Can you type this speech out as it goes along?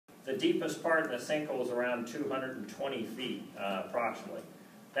the deepest part of the sinkhole is around 220 feet, approximately.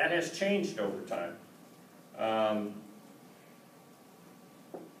 That has changed over time.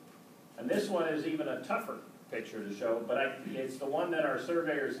 And this one is even a tougher picture to show, but it's the one that our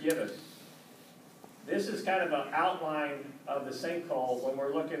surveyors give us. This is kind of an outline of the sinkhole when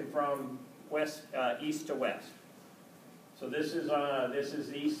we're looking from east to west. So this is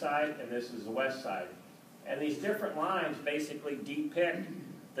the east side and this is the west side. And these different lines basically depict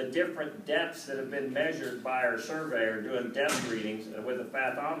the different depths that have been measured by our surveyor doing depth readings with a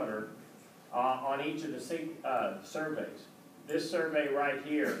bathymeter on each of the surveys. This survey right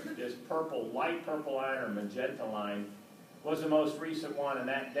here, this light purple line or magenta line, was the most recent one, and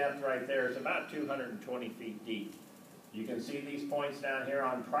that depth right there is about 220 feet deep. You can see these points down here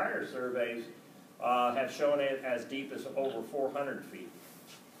on prior surveys have shown it as deep as over 400 feet.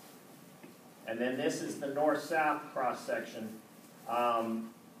 And then this is the north-south cross-section.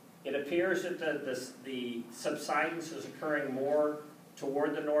 It appears that the subsidence is occurring more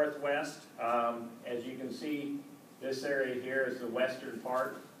toward the northwest. As you can see, this area here is the western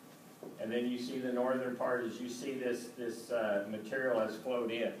part, and then you see the northern part as you see this material has flowed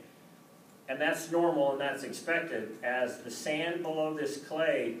in. And that's normal and that's expected as the sand below this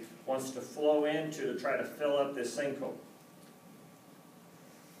clay wants to flow into to try to fill up this sinkhole.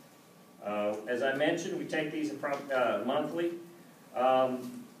 As I mentioned, we take these monthly,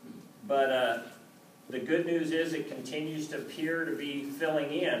 but the good news is it continues to appear to be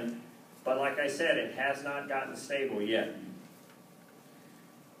filling in, but like I said, it has not gotten stable yet.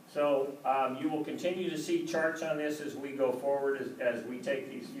 So you will continue to see charts on this as we go forward, as we take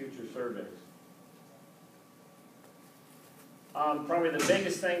these future surveys. Probably the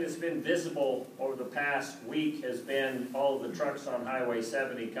biggest thing that's been visible over the past week has been all of the trucks on Highway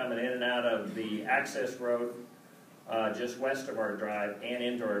 70 coming in and out of the access road just west of our drive and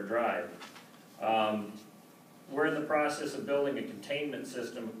into our drive. We're in the process of building a containment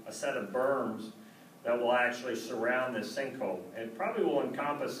system, a set of berms that will actually surround this sinkhole. And it probably will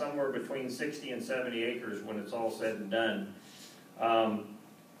encompass somewhere between 60 and 70 acres when it's all said and done.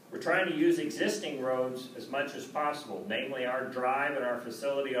 We're trying to use existing roads as much as possible, namely our drive and our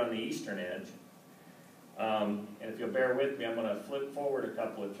facility on the eastern edge. And if you'll bear with me, I'm going to flip forward a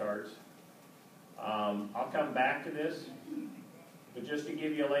couple of charts. I'll come back to this, but just to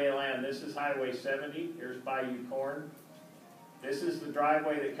give you a lay of land, this is Highway 70. Here's Bayou Corn. This is the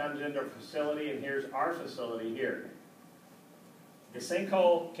driveway that comes into our facility, and here's our facility here. The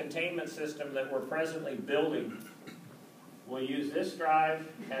sinkhole containment system that we're presently building will use this drive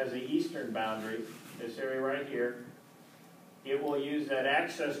as the eastern boundary, this area right here. It will use that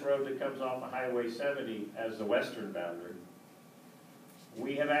access road that comes off of Highway 70 as the western boundary.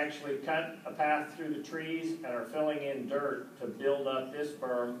 We have actually cut a path through the trees and are filling in dirt to build up this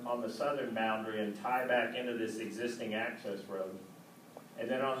berm on the southern boundary and tie back into this existing access road. And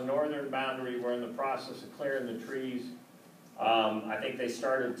then on the northern boundary, we're in the process of clearing the trees. I think they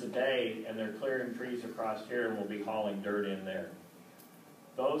started today, and they're clearing trees across here, and we'll be hauling dirt in there.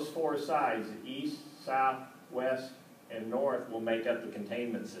 Those four sides, east, south, west, and north, will make up the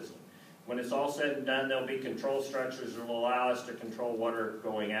containment system. When it's all said and done, there'll be control structures that will allow us to control water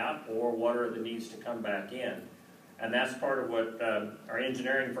going out or water that needs to come back in. And that's part of what our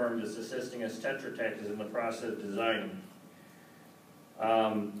engineering firm that's assisting us, Tetra Tech, is in the process of designing.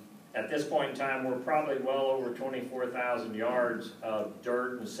 At this point in time, we're probably well over 24,000 yards of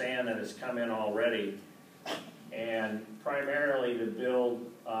dirt and sand that has come in already, and primarily to build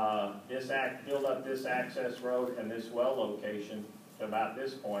up this access road and this well location to about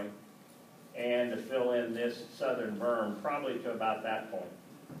this point, and to fill in this southern berm probably to about that point.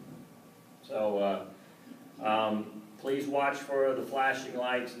 So please watch for the flashing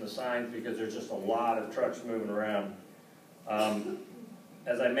lights and the signs because there's just a lot of trucks moving around.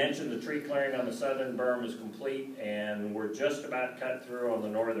 As I mentioned, the tree clearing on the southern berm is complete, and we're just about cut through on the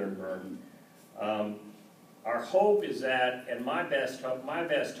northern berm. Our hope is that, and my best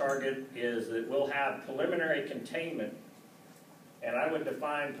target is that we'll have preliminary containment, and I would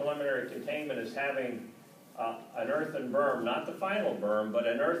define preliminary containment as having an earthen berm, not the final berm, but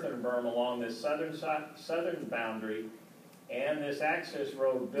an earthen berm along this southern boundary and this access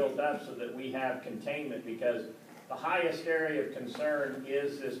road built up so that we have containment, because the highest area of concern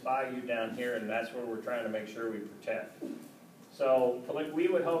is this bayou down here, and that's where we're trying to make sure we protect. So we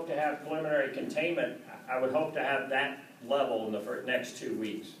would hope to have preliminary containment. I would hope to have that level in the next 2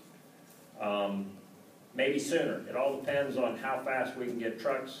 weeks. Maybe sooner. It all depends on how fast we can get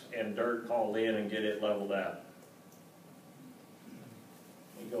trucks and dirt hauled in and get it leveled out.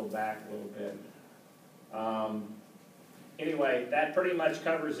 Let me go back a little bit. anyway, that pretty much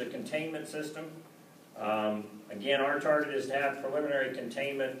covers the containment system. Again, our target is to have preliminary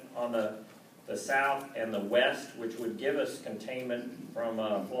containment on the south and the west, which would give us containment from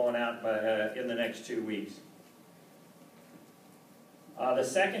flowing out in the next 2 weeks. The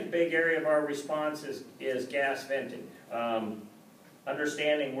second big area of our response is gas venting.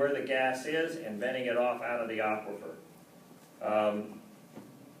 Understanding where the gas is and venting it off out of the aquifer.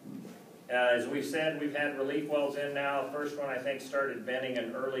 As we've said, we've had relief wells in now. First one, I think, started venting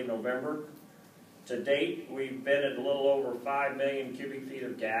in early November. To date, we've vented a little over 5 million cubic feet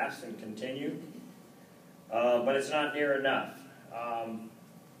of gas and continue. But it's not near enough.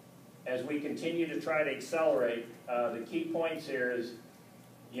 As we continue to try to accelerate, the key points here is,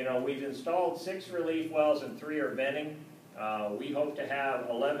 you know, we've installed 6 relief wells and 3 are venting. We hope to have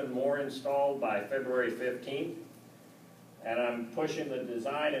 11 more installed by February 15th. And I'm pushing the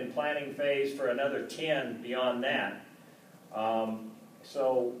design and planning phase for another 10 beyond that.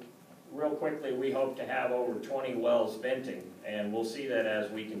 So real quickly, we hope to have over 20 wells venting. And we'll see that as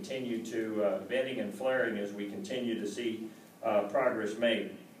we continue to venting and flaring, as we continue to see progress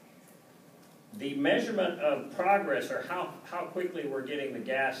made. The measurement of progress, or how quickly we're getting the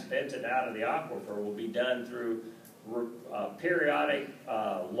gas vented out of the aquifer, will be done through periodic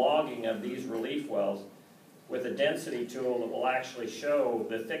logging of these relief wells with a density tool that will actually show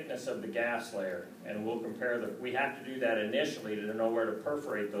the thickness of the gas layer. And we'll compare we have to do that initially to know where to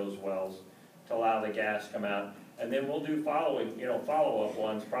perforate those wells to allow the gas to come out. And then we'll do follow-up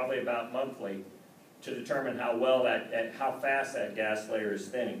ones, probably about monthly, to determine how fast that gas layer is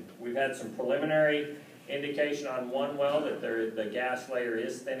thinning. We've had some preliminary indication on one well that the gas layer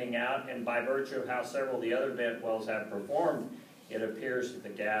is thinning out, and by virtue of how several of the other vent wells have performed, it appears that the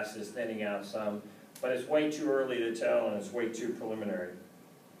gas is thinning out some, but it's way too early to tell and it's way too preliminary.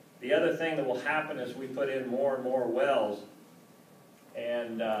 The other thing that will happen is we put in more and more wells,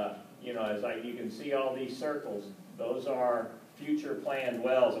 and you know, you can see all these circles, those are future planned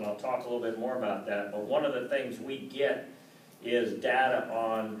wells, and I'll talk a little bit more about that. But one of the things we get is data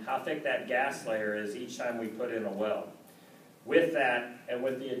on how thick that gas layer is each time we put in a well. With that, and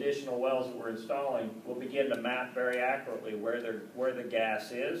with the additional wells that we're installing, we'll begin to map very accurately where the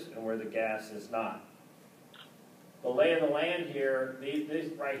gas is and where the gas is not. The lay of the land here,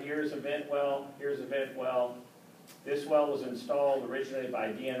 this right here is a vent well, here's a vent well. This well was installed originally by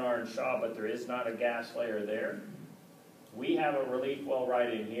DNR and Shaw, but there is not a gas layer there. We have a relief well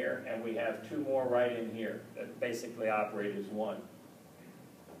right in here, and we have 2 more right in here that basically operate as one.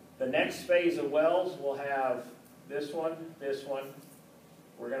 The next phase of wells will have this one.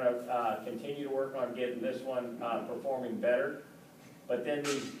 We're going to continue to work on getting this one performing better. But then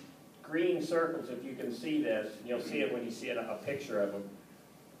these green circles, if you can see this, you'll see it when you see a picture of them.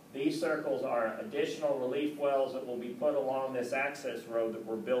 These circles are additional relief wells that will be put along this access road that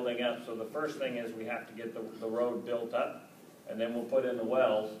we're building up. So the first thing is we have to get the road built up, and then we'll put in the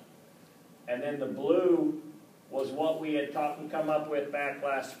wells. And then the blue was what we had come up with back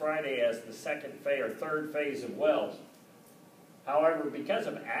last Friday as the second phase or third phase of wells. However, because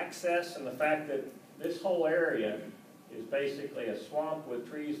of access and the fact that this whole area is basically a swamp with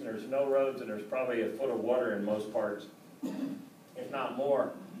trees and there's no roads and there's probably a foot of water in most parts, if not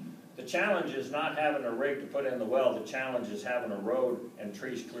more, the challenge is not having a rig to put in the well. The challenge is having a road and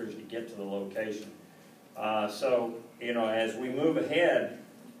trees cleared to get to the location. So, you know, as we move ahead,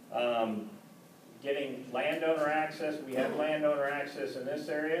 getting landowner access, we have landowner access in this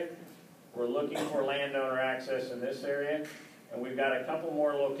area. We're looking for landowner access in this area. And we've got a couple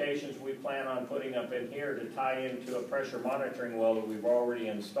more locations we plan on putting up in here to tie into a pressure monitoring well that we've already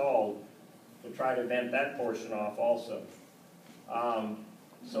installed to try to vent that portion off also.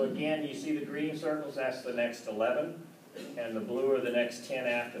 So again, you see the green circles, that's the next 11, and the blue are the next 10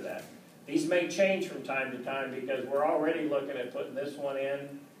 after that. These may change from time to time because we're already looking at putting this one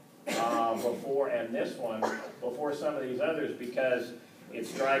in and this one before some of these others because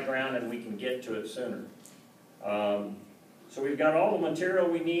it's dry ground and we can get to it sooner. So we've got all the material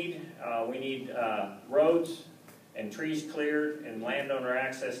we need. We need roads and trees cleared and landowner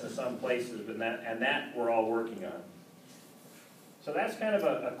access in some places, and that we're all working on. So that's kind of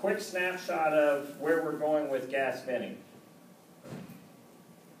a quick snapshot of where we're going with gas venting.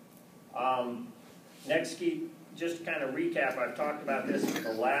 Next key, just to kind of recap, I've talked about this at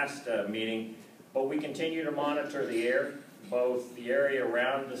the last meeting, but we continue to monitor the air, both the area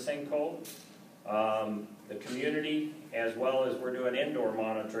around the sinkhole, the community, as well as we're doing indoor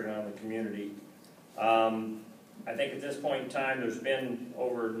monitoring on the community. I think at this point in time, there's been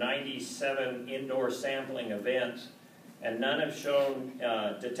over 97 indoor sampling events, and none have shown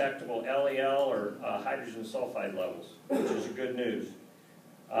detectable LEL or hydrogen sulfide levels, which is good news.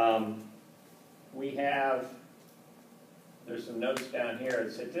 We have, there's some notes down here.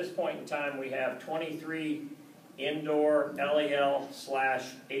 It's at this point in time we have 23 indoor LEL/H2S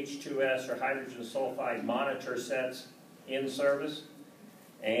or hydrogen sulfide monitor sets in service,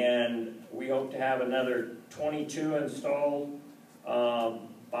 and we hope to have another 22 installed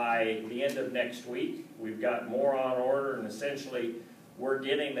by the end of next week. We've got more on order, and essentially we're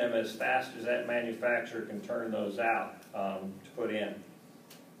getting them as fast as that manufacturer can turn those out to put in.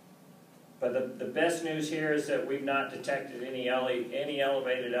 But the best news here is that we've not detected any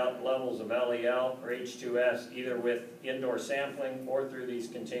elevated levels of LEL or H2S, either with indoor sampling or through these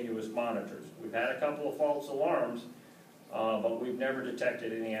continuous monitors. We've had a couple of false alarms, but we've never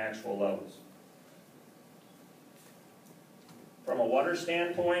detected any actual levels. From a water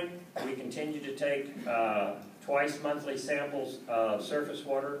standpoint, we continue to take twice monthly samples of surface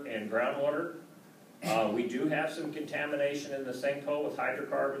water and groundwater. We do have some contamination in the sinkhole with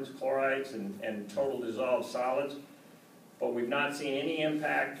hydrocarbons, chlorides, and total dissolved solids, but we've not seen any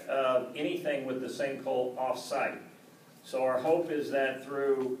impact of anything with the sinkhole off-site. So our hope is that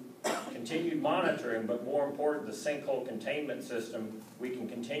through continued monitoring, but more important, the sinkhole containment system, we can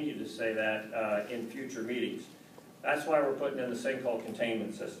continue to say that in future meetings. That's why we're putting in the sinkhole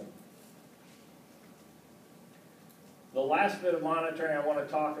containment system. The last bit of monitoring I want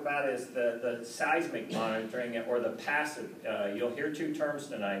to talk about is the seismic monitoring, or the passive. You'll hear two terms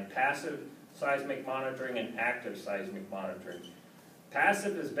tonight: passive seismic monitoring and active seismic monitoring.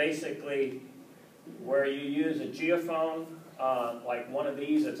 Passive is basically where you use a geophone, like one of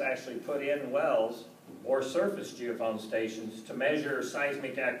these that's actually put in wells, or surface geophone stations to measure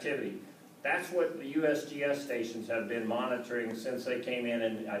seismic activity. That's what the USGS stations have been monitoring since they came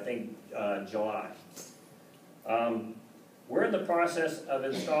in I think, July. We're in the process of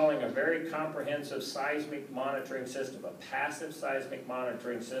installing a very comprehensive seismic monitoring system, a passive seismic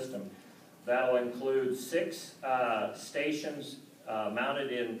monitoring system that will include 6 stations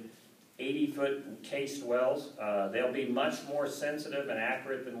mounted in 80-foot cased wells. They'll be much more sensitive and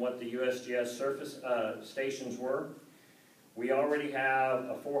accurate than what the USGS surface stations were. We already have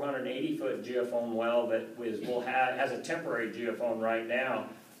a 480-foot geophone well that has a temporary geophone right now.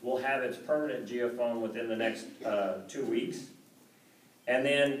 We'll have its permanent geophone within the next 2 weeks. And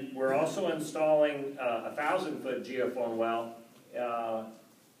then we're also installing a 1,000-foot geophone well.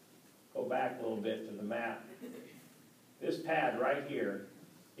 Go back a little bit to the map. This pad right here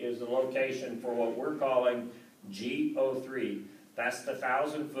is the location for what we're calling G03. That's the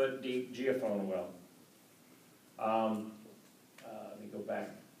 1,000-foot deep geophone well. Let me go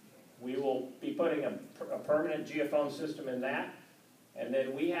back. We will be putting a permanent geophone system in that. And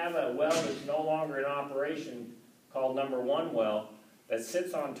then we have a well that's no longer in operation called number 1 well that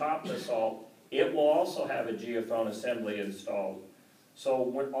sits on top of the salt. It will also have a geophone assembly installed. So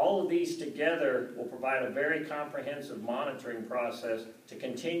when all of these together will provide a very comprehensive monitoring process to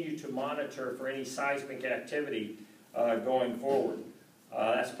continue to monitor for any seismic activity going forward.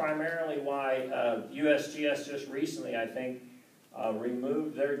 That's primarily why USGS just recently, I think,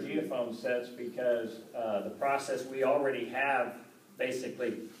 removed their geophone sets, because the process we already have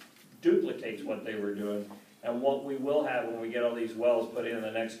basically duplicates what they were doing, and what we will have when we get all these wells put in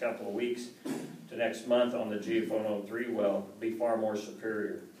the next couple of weeks to next month on the geophone 03 well be far more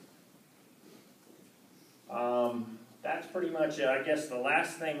superior. That's pretty much it. I guess the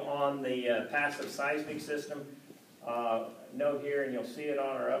last thing on the passive seismic system, note here, and you'll see it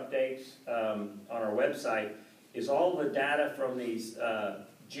on our updates on our website, is all the data from these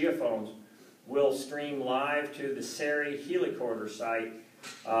geophones will stream live to the SERI helicorder site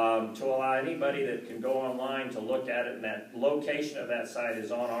to allow anybody that can go online to look at it, and that location of that site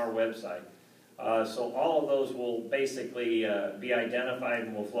is on our website. So all of those will basically be identified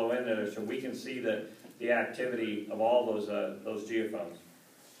and will flow in there, so we can see the activity of all those geophones.